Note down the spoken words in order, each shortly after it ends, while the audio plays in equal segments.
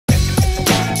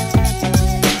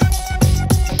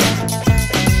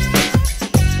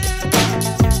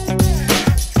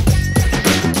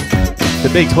The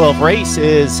Big 12 race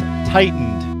is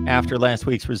tightened after last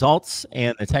week's results,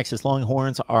 and the Texas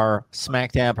Longhorns are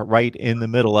smack dab right in the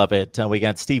middle of it. We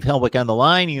got Steve Helwick on the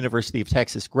line, University of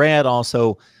Texas grad,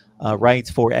 also writes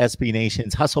for SB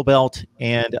Nation's Hustle Belt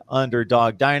and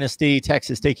Underdog Dynasty.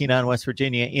 Texas taking on West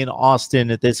Virginia in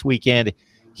Austin this weekend.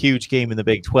 Huge game in the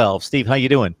Big 12. Steve, how you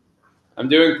doing? I'm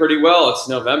doing pretty well. It's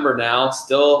November now.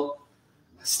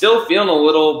 Still feeling a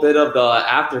little bit of the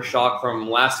aftershock from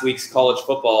last week's college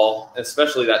football,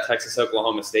 especially that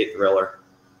Texas-Oklahoma State thriller.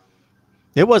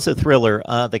 It was a thriller.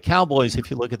 The Cowboys,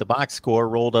 if you look at the box score,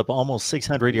 rolled up almost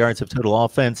 600 yards of total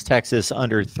offense. Texas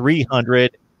under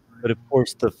 300. But, of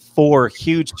course, the 4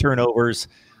 huge turnovers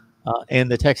and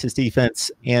the Texas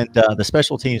defense and the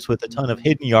special teams with a ton of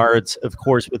hidden yards, of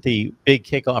course, with the big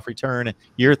kickoff return.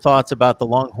 Your thoughts about the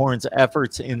Longhorns'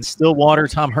 efforts in Stillwater?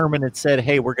 Tom Herman had said,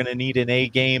 hey, we're going to need an A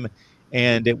game,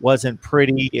 and it wasn't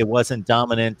pretty, it wasn't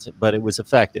dominant, but it was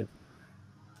effective.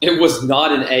 It was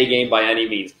not an A game by any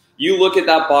means. You look at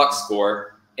that box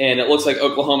score, and it looks like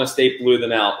Oklahoma State blew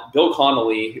them out. Bill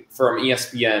Connolly from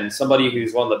ESPN, somebody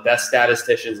who's one of the best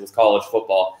statisticians with college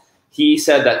football, he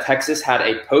said that Texas had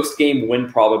a post-game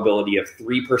win probability of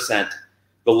 3%,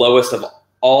 the lowest of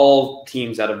all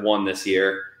teams that have won this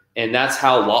year. And that's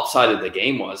how lopsided the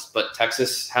game was. But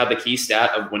Texas had the key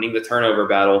stat of winning the turnover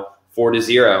battle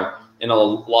 4-0. And a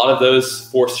lot of those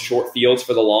forced short fields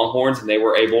for the Longhorns, and they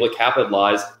were able to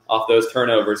capitalize off those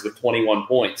turnovers with 21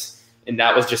 points. And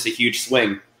that was just a huge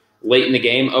swing. Late in the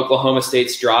game, Oklahoma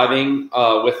State's driving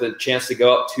with a chance to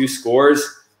go up 2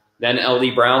 scores. Then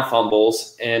LD Brown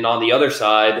fumbles, and on the other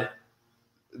side,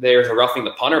 there's a roughing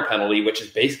the punter penalty, which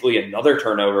is basically another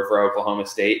turnover for Oklahoma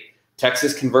State.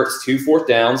 Texas converts 2 fourth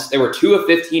downs. They were 2 of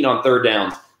 15 on third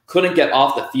downs. Couldn't get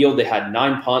off the field. They had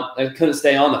 9 punts. They couldn't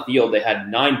stay on the field. They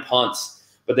had 9 punts,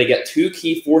 but they get 2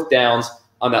 key fourth downs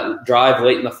on that drive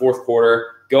late in the fourth quarter,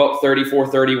 go up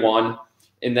 34-31,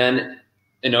 and then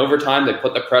in overtime, they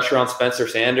put the pressure on Spencer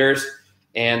Sanders,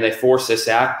 and they forced a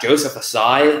sack. Joseph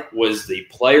Asai was the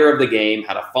player of the game,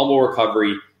 had a fumble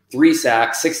recovery, 3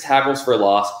 sacks, 6 tackles for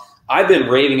loss. I've been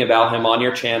raving about him on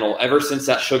your channel ever since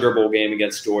that Sugar Bowl game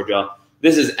against Georgia.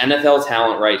 This is NFL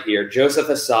talent right here. Joseph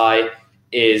Asai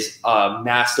is a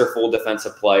masterful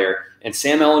defensive player. And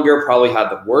Sam Ehlinger probably had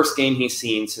the worst game he's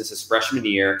seen since his freshman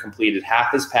year, completed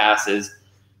half his passes.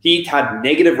 He had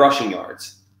negative rushing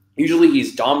yards. Usually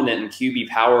he's dominant in QB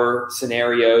power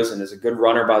scenarios and is a good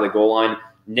runner by the goal line.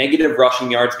 Negative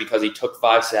rushing yards because he took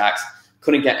 5 sacks,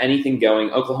 couldn't get anything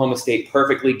going. Oklahoma State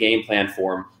perfectly game planned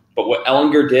for him. But what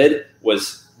Ehlinger did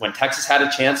was when Texas had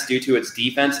a chance due to its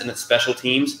defense and its special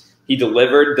teams, he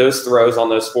delivered those throws on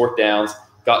those fourth downs,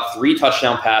 got 3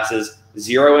 touchdown passes,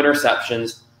 0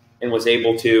 interceptions, and was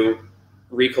able to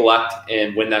recollect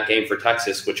and win that game for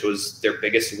Texas, which was their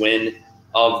biggest win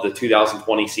of the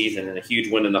 2020 season and a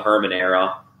huge win in the Herman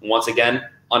era. And once again,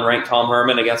 unranked Tom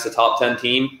Herman against a top 10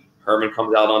 team, Herman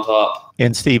comes out on top.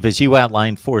 And Steve, as you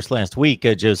outlined for us last week,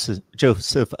 Joseph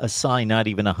Asai not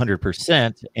even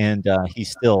 100%, and he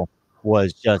still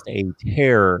was just a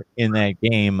terror in that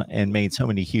game and made so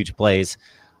many huge plays.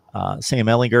 Sam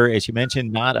Ehlinger, as you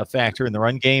mentioned, not a factor in the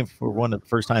run game for one of the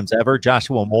first times ever.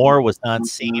 Joshua Moore was not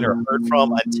seen or heard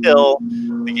from until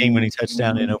the game-winning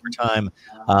touchdown in overtime.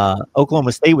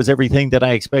 Oklahoma State was everything that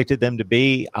I expected them to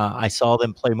be. I saw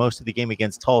them play most of the game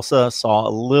against Tulsa, saw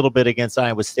a little bit against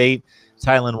Iowa State.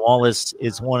 Tylan Wallace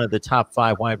is one of the top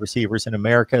 5 wide receivers in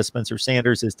America. Spencer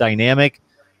Sanders is dynamic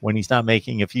when he's not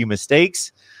making a few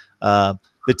mistakes. The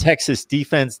Texas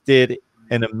defense did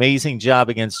an amazing job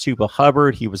against Chuba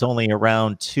Hubbard. He was only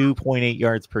around 2.8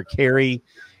 yards per carry.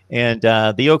 And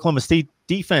the Oklahoma State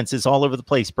defense is all over the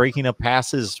place, breaking up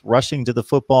passes, rushing to the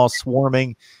football,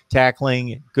 swarming,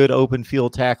 tackling, good open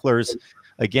field tacklers.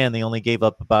 Again, they only gave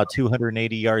up about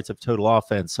 280 yards of total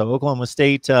offense. So Oklahoma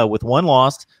State with 1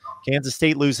 loss. Kansas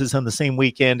State loses on the same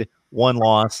weekend, 1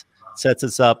 loss. Sets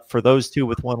us up for those 2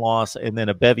 with 1 loss, and then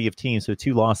a bevy of teams with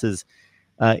 2 losses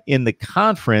in the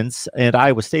conference, and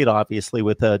Iowa State obviously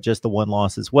with just the 1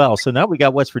 loss as well. So now we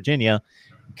got West Virginia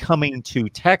coming to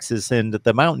Texas, and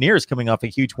the Mountaineers coming off a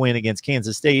huge win against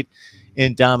Kansas State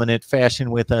in dominant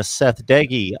fashion with Seth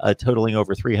Deggy totaling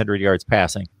over 300 yards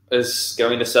passing. Is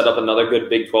going to set up another good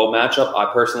Big 12 matchup.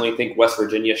 I personally think West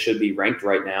Virginia should be ranked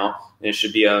right now, and it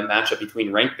should be a matchup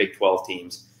between ranked Big 12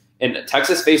 teams. And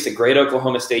Texas faced a great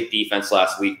Oklahoma State defense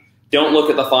last week. Don't look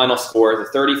at the final score. The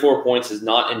 34 points is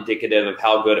not indicative of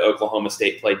how good Oklahoma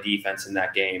State played defense in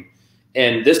that game.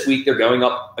 And this week, they're going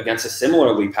up against a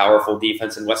similarly powerful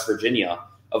defense in West Virginia.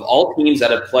 Of all teams that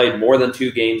have played more than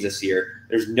 2 games this year,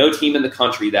 there's no team in the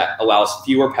country that allows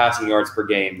fewer passing yards per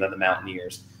game than the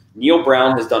Mountaineers. Neil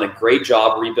Brown has done a great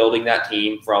job rebuilding that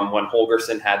team from when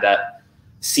Holgerson had that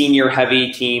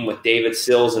senior-heavy team with David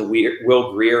Sills and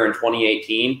Will Greer in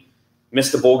 2018.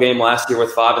 Missed a bowl game last year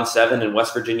with 5-7, and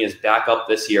West Virginia is back up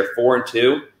this year,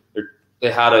 4-2.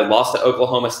 They had a loss to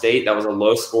Oklahoma State. That was a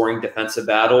low-scoring defensive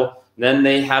battle. And then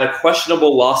they had a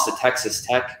questionable loss to Texas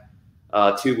Tech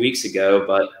 2 weeks ago,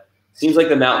 but seems like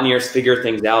the Mountaineers figured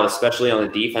things out, especially on the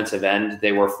defensive end.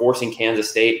 They were forcing Kansas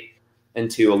State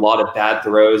into a lot of bad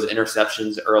throws,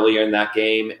 interceptions earlier in that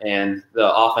game, and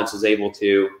the offense was able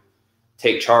to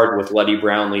take charge with Letty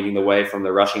Brown leading the way from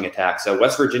the rushing attack. So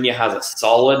West Virginia has a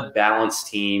solid, balanced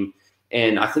team,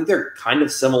 and I think they're kind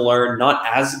of similar, not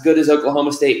as good as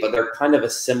Oklahoma State, but they're kind of a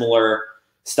similar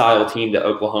style team to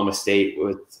Oklahoma State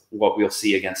with what we'll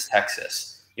see against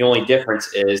Texas. The only difference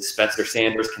is Spencer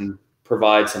Sanders can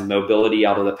provide some mobility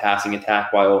out of the passing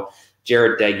attack, while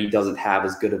Jared Deggy doesn't have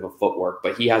as good of a footwork,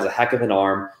 but he has a heck of an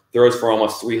arm, throws for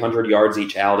almost 300 yards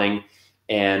each outing,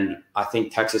 and I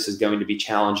think Texas is going to be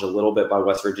challenged a little bit by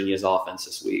West Virginia's offense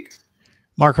this week.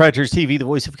 Mark Rogers TV, the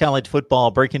voice of college football,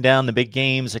 breaking down the big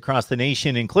games across the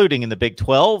nation, including in the Big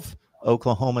 12.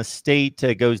 Oklahoma State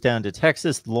goes down to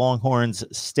Texas. The Longhorns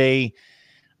stay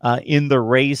in the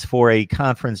race for a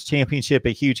conference championship,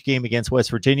 a huge game against West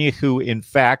Virginia, who in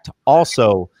fact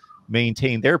also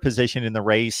maintained their position in the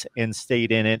race and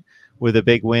stayed in it with a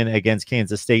big win against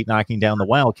Kansas State, knocking down the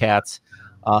Wildcats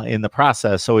in the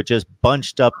process. So it just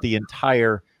bunched up the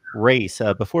entire race.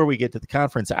 Before we get to the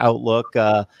conference outlook,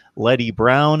 Letty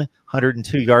Brown,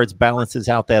 102 yards, balances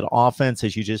out that offense,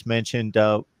 as you just mentioned,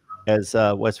 as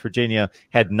West Virginia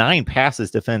had 9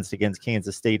 passes defensed against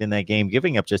Kansas State in that game,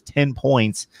 giving up just 10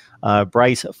 points.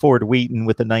 Bryce Ford Wheaton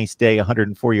with a nice day,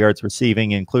 104 yards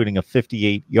receiving, including a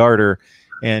 58-yarder.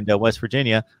 And West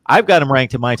Virginia, I've got them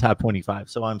ranked in my top 25,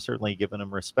 so I'm certainly giving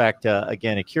them respect.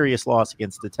 Again, a curious loss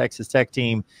against the Texas Tech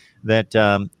team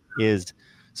that is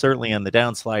certainly on the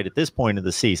downslide at this point of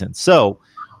the season. So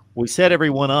we set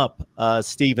everyone up,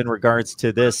 Steve, in regards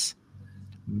to this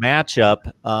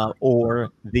matchup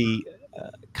or the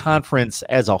conference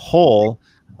as a whole.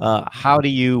 How do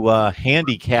you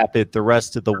handicap it the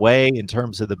rest of the way in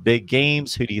terms of the big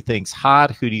games? Who do you think's hot?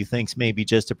 Who do you think's maybe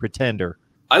just a pretender?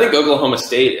 I think Oklahoma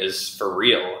State is for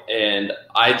real, and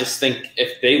I just think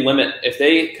if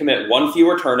they commit one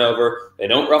fewer turnover, they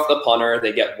don't rough the punter,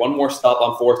 they get one more stop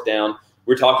on 4th down,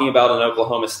 we're talking about an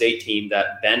Oklahoma State team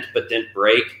that bent but didn't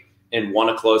break and won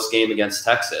a close game against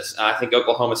Texas. And I think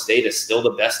Oklahoma State is still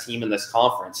the best team in this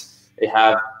conference. They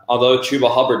have, although Chuba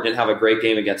Hubbard didn't have a great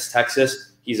game against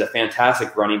Texas, he's a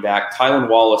fantastic running back. Tylan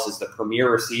Wallace is the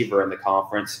premier receiver in the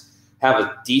conference. Have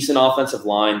a decent offensive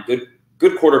line,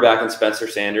 good quarterback in Spencer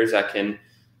Sanders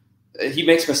he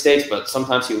makes mistakes, but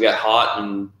sometimes he'll get hot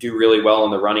and do really well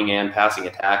in the running and passing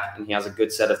attack. And he has a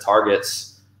good set of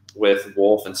targets with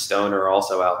Wolf and Stoner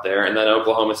also out there. And then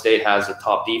Oklahoma State has a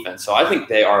top defense. So I think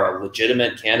they are a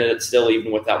legitimate candidate still,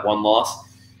 even with that one loss.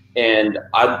 And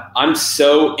I'm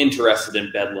so interested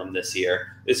in Bedlam this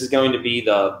year. This is going to be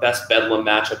the best Bedlam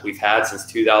matchup we've had since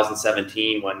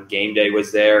 2017 when Game Day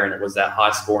was there and it was that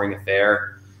high-scoring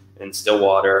affair in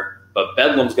Stillwater. But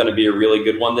Bedlam's going to be a really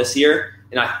good one this year.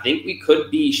 And I think we could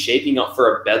be shaping up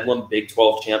for a Bedlam Big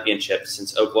 12 championship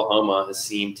since Oklahoma has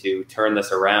seemed to turn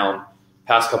this around.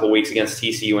 Past couple weeks against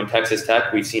TCU and Texas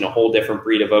Tech, we've seen a whole different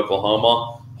breed of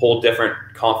Oklahoma, whole different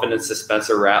confidence to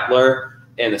Spencer Rattler,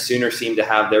 and the Sooners seem to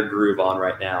have their groove on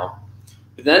right now.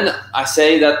 But then I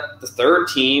say that the third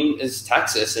team is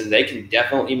Texas, and they can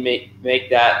definitely make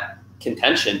that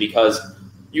contention because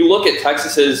you look at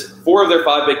Texas's 4 of their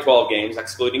 5 Big 12 games,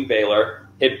 excluding Baylor,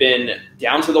 had been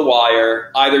down to the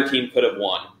wire. Either team could have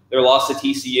won. Their loss to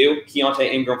TCU,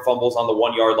 Keontae Ingram fumbles on the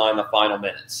 1-yard line in the final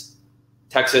minutes.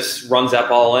 Texas runs that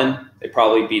ball in, they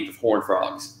probably beat the Horned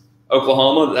Frogs.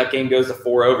 Oklahoma, that game goes to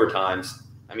 4 overtimes.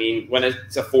 I mean, when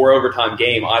it's a 4 overtime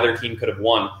game, either team could have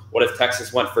won. What if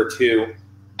Texas went for 2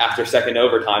 after second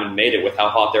overtime and made it with how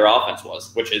hot their offense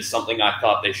was, which is something I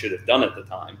thought they should have done at the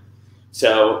time.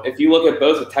 So if you look at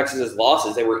both of Texas's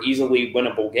losses, they were easily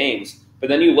winnable games. But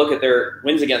then you look at their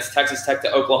wins against Texas Tech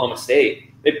to Oklahoma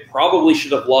State, they probably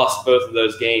should have lost both of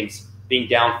those games, being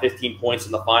down 15 points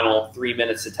in the final 3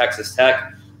 minutes to Texas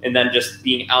Tech, and then just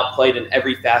being outplayed in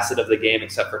every facet of the game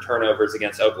except for turnovers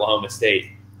against Oklahoma State.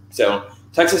 So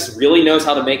Texas really knows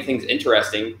how to make things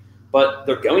interesting, but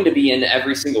they're going to be in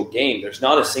every single game. There's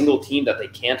not a single team that they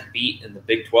can't beat in the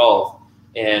Big 12.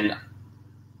 And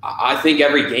I think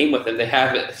every game with them, they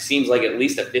have, it seems like, at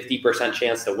least a 50%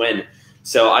 chance to win.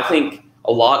 So I think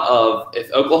a lot of,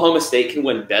 if Oklahoma State can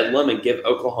win Bedlam and give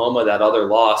Oklahoma that other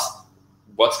loss,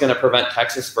 what's going to prevent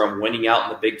Texas from winning out in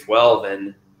the Big 12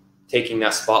 and taking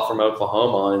that spot from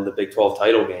Oklahoma in the Big 12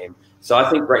 title game. So I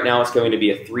think right now it's going to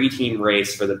be a 3-team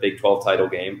race for the Big 12 title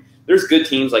game. There's good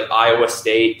teams like Iowa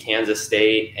State, Kansas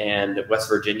State, and West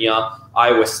Virginia.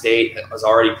 Iowa State has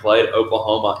already played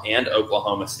Oklahoma and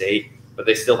Oklahoma State, but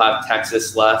they still have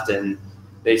Texas left, and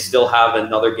they still have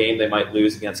another game they might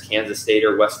lose against Kansas State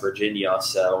or West Virginia.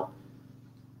 So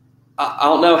I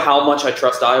don't know how much I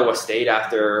trust Iowa State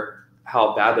after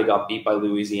how bad they got beat by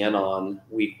Louisiana on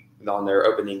their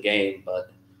opening game.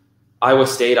 But Iowa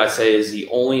State, I say, is the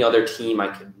only other team I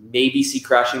could maybe see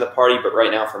crashing the party. But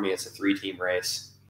right now, for me, it's a 3-team race.